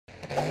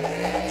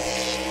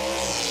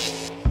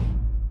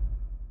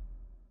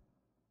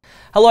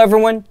Hello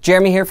everyone,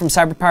 Jeremy here from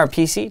CyberPower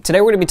PC.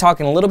 Today we're going to be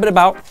talking a little bit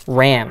about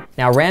RAM.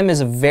 Now RAM is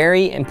a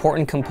very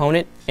important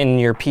component in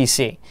your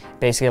PC.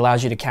 Basically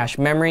allows you to cache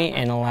memory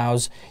and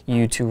allows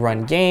you to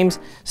run games,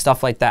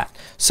 stuff like that.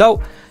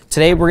 So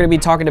today we're going to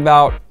be talking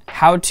about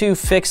how to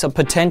fix a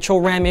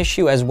potential RAM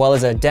issue as well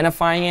as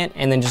identifying it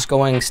and then just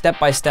going step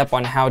by step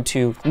on how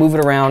to move it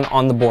around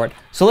on the board.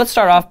 So let's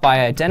start off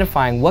by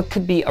identifying what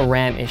could be a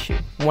RAM issue.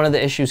 One of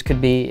the issues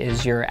could be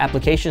is your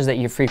applications that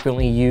you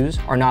frequently use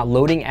are not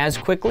loading as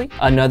quickly.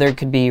 Another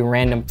could be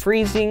random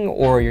freezing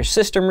or your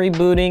system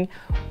rebooting,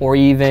 or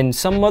even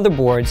some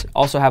motherboards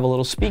also have a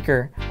little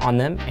speaker on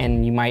them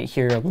and you might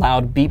hear a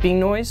loud beeping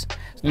noise.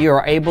 You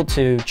are able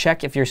to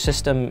check if your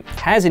system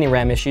has any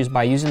RAM issues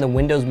by using the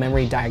Windows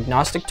Memory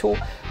Diagnostic tool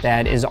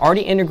that is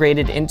already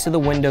integrated into the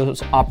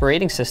Windows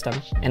operating system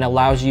and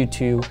allows you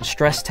to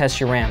stress test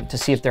your RAM to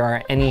see if there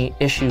are any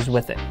issues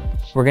with it.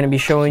 We're going to be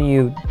showing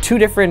you two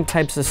different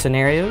types of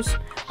scenarios.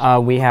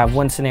 We have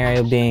one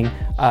scenario being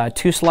a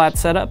 2-slot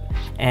setup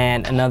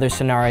and another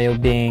scenario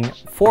being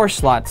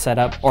 4-slot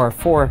setup or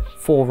 4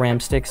 full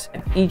RAM sticks.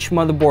 Each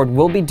motherboard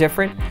will be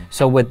different.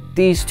 So with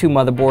these two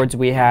motherboards,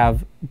 we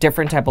have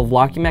different type of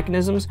locking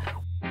mechanisms.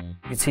 You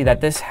can see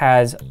that this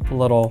has a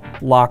little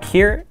lock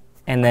here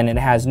and then it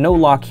has no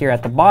lock here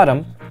at the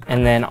bottom.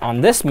 And then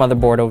on this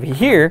motherboard over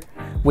here,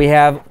 we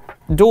have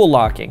dual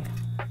locking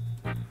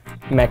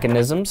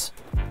mechanisms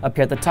up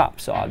here at the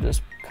top. So I'll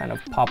just kind of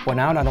pop one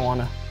out. I don't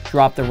want to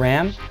drop the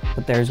RAM,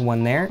 but there's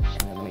one there.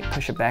 And then let me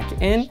push it back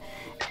in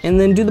and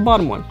then do the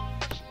bottom one.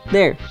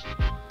 There,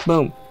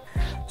 boom.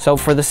 So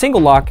for the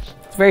single lock,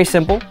 it's very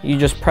simple. You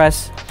just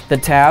press the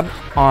tab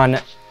on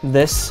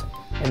this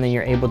and then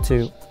you're able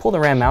to pull the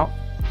RAM out.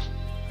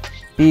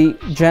 Be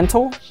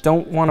gentle,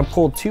 don't want to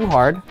pull too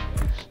hard,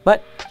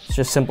 but it's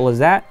just simple as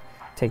that.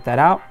 Take that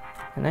out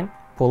and then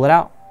pull it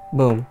out.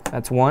 Boom,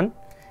 that's one.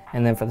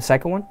 And then for the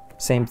second one,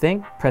 same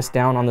thing. Press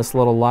down on this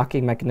little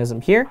locking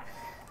mechanism here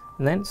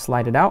and then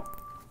slide it out.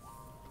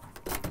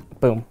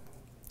 Boom,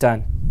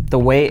 done. The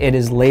way it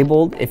is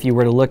labeled, if you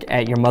were to look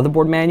at your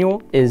motherboard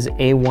manual, is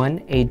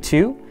A1,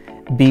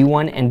 A2,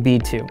 B1, and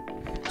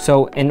B2.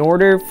 So in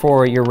order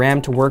for your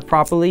RAM to work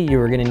properly, you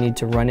are going to need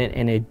to run it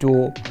in a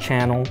dual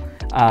channel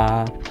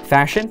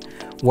fashion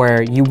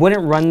where you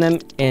wouldn't run them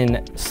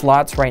in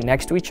slots right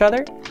next to each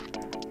other.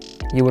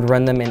 You would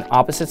run them in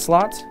opposite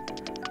slots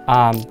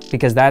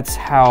because that's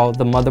how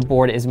the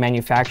motherboard is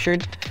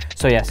manufactured.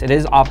 So yes, it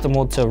is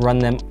optimal to run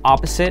them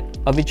opposite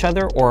of each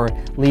other or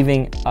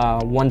leaving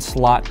one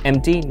slot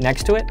empty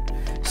next to it.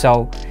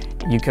 So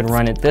you could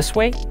run it this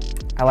way.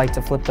 I like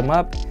to flip them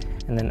up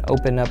and then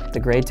open up the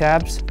gray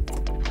tabs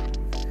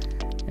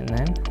and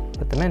then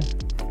put them in.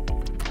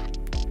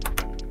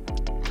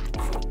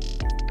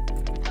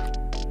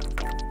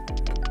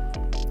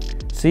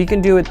 So you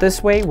can do it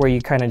this way where you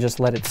kind of just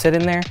let it sit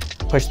in there,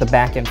 push the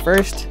back in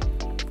first,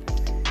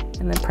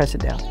 and then press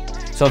it down.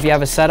 So if you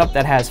have a setup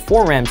that has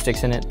 4 RAM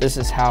sticks in it, this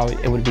is how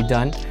it would be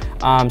done.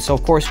 So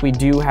of course we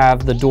do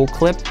have the dual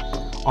clip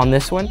on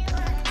this one.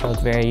 So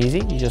it's very easy.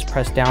 You just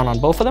press down on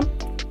both of them.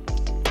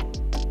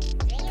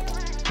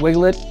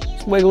 Wiggle it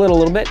a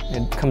little bit.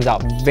 It comes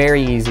out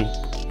very easy.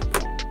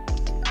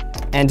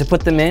 And to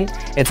put them in,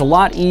 it's a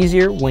lot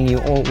easier when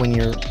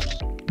you're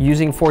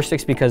using 4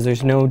 sticks because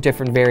there's no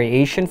different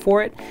variation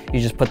for it. You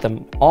just put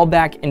them all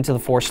back into the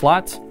 4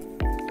 slots.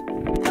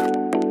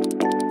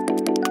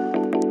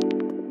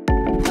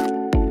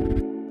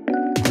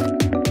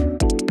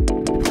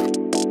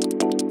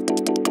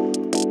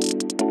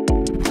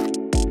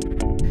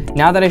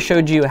 Now that I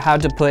showed you how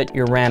to put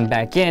your RAM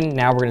back in,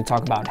 now we're going to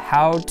talk about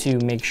how to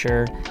make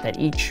sure that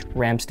each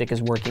RAM stick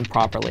is working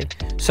properly.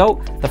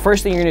 So the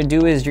first thing you're going to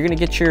do is you're going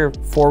to get your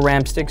 4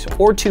 RAM sticks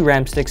or 2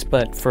 RAM sticks,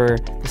 but for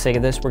the sake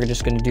of this, we're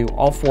just going to do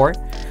all 4.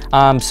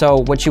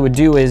 So what you would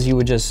do is you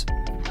would just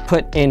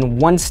put in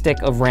 1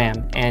 stick of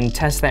RAM and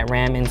test that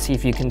RAM and see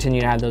if you continue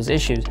to have those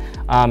issues.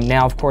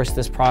 Now, of course,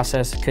 this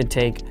process could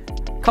take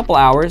a couple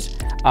hours,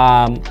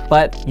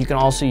 but you can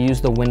also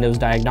use the Windows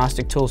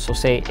Diagnostic tool. So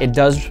say it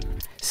does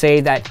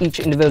say that each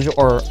individual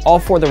or all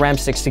 4 of the RAM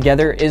sticks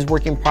together is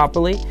working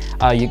properly,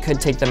 you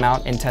could take them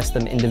out and test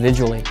them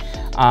individually.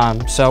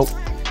 So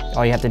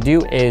all you have to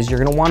do is you're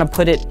going to want to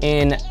put it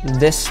in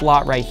this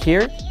slot right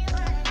here,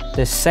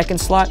 this second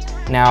slot.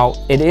 Now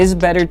it is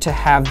better to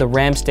have the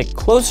RAM stick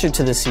closer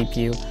to the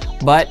CPU,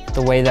 but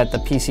the way that the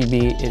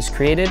PCB is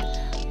created,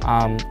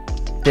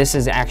 this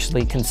is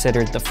actually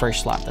considered the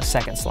first slot, the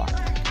second slot.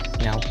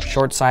 Now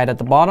short side at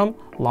the bottom,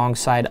 long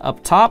side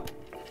up top.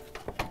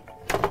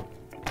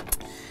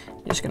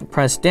 Just gonna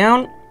press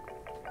down,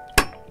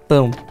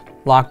 boom,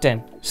 locked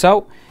in.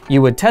 So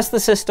you would test the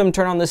system,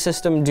 turn on the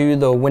system, do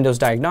the Windows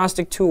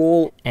Diagnostic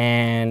tool,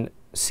 and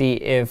see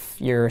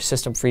if your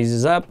system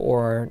freezes up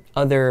or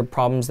other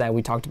problems that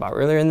we talked about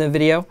earlier in the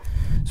video.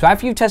 So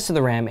after you've tested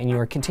the RAM and you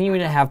are continuing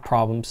to have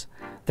problems,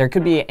 there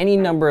could be any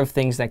number of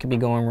things that could be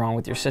going wrong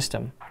with your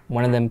system.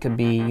 One of them could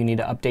be you need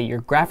to update your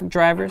graphic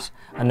drivers.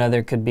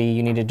 Another could be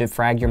you need to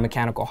defrag your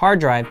mechanical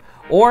hard drive,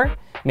 or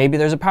maybe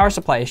there's a power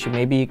supply issue.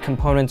 Maybe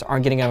components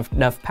aren't getting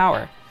enough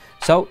power.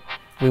 So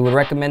we would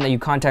recommend that you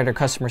contact our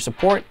customer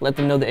support, let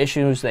them know the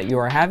issues that you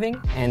are having,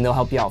 and they'll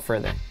help you out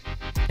further.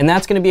 And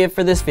that's going to be it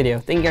for this video.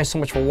 Thank you guys so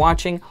much for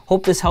watching.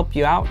 Hope this helped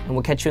you out, and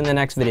we'll catch you in the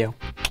next video.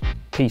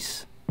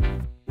 Peace.